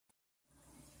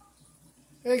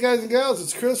Hey guys and gals,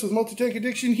 it's Chris with Multi-Tank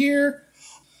Addiction here.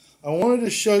 I wanted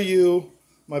to show you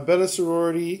my Betta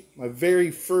Sorority, my very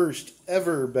first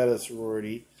ever Betta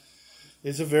Sorority.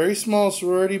 It's a very small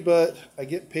sorority, but I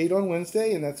get paid on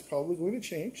Wednesday, and that's probably going to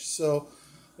change. So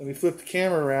let me flip the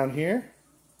camera around here.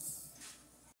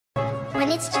 When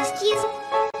it's just you,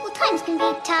 well, times can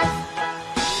be tough.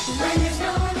 When there's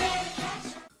no one there to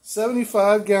catch.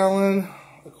 75-gallon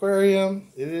aquarium.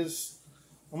 It is.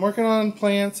 I'm working on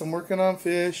plants, I'm working on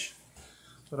fish,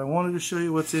 but I wanted to show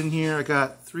you what's in here. I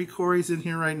got 3 cories in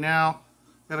here right now.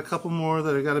 Got a couple more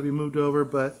that I got to be moved over,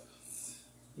 but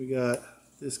we got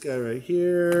this guy right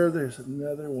here. There's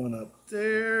another one up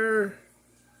there.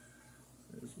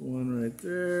 There's one right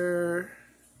there.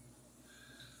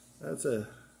 That's a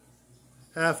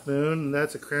half moon, and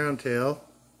that's a crown tail.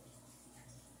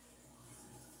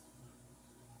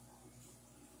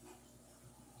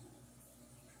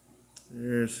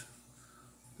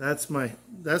 That's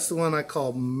the one I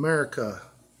call America,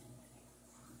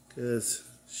 because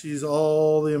she's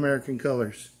all the American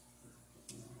colors.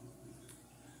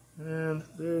 And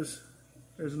there's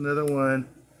another one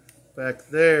back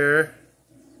there.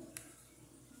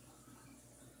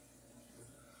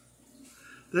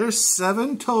 There's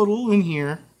 7 total in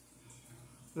here.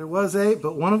 There was 8,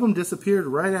 but one of them disappeared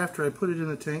right after I put it in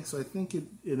the tank, so I think it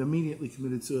immediately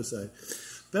committed suicide.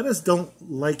 Bettas don't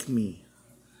like me.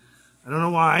 I don't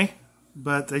know why,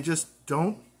 but they just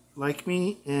don't like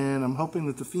me, and I'm hoping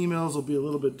that the females will be a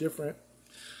little bit different.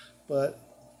 But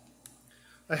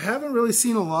I haven't really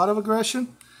seen a lot of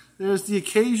aggression. There's the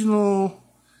occasional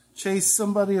chase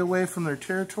somebody away from their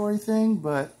territory thing,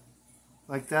 but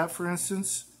like that, for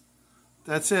instance,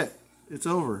 that's it. It's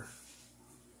over.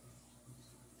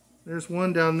 There's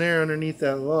one down there underneath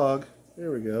that log.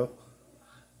 There we go.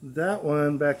 That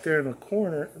one back there in the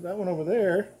corner, that one over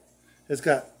there, has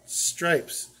got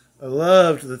stripes. I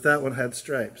loved that one had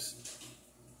stripes.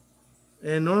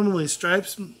 And normally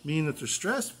stripes mean that they're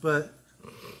stressed, but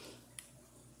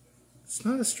it's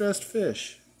not a stressed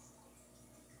fish.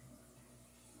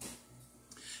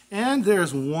 And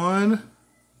there's one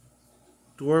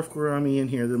dwarf gourami in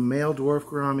here, the male dwarf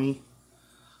gourami.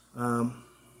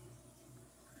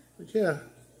 But yeah,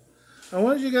 I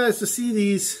wanted you guys to see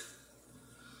these,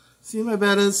 see my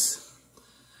bettas,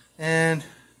 and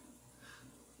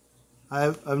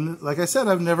I've like I said,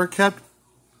 I've never kept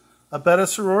a Betta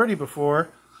Sorority before.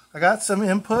 I got some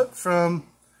input from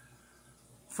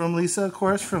Lisa, of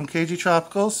course, from KG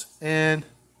Tropicals, and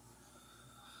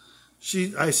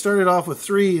I started off with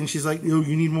 3, and she's like, "Yo,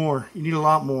 you need more. You need a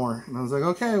lot more." And I was like,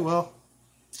 "Okay, well,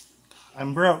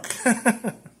 I'm broke."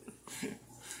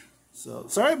 So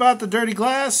sorry about the dirty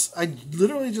glass. I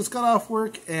literally just got off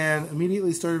work and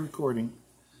immediately started recording,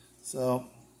 so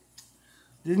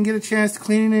didn't get a chance to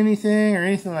clean anything or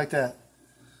anything like that.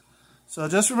 So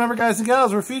just remember, guys and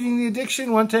gals, we're feeding the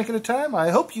addiction one tank at a time. I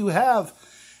hope you have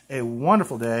a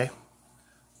wonderful day.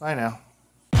 Bye now.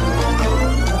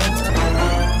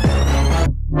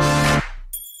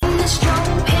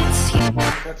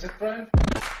 That's it, Brian?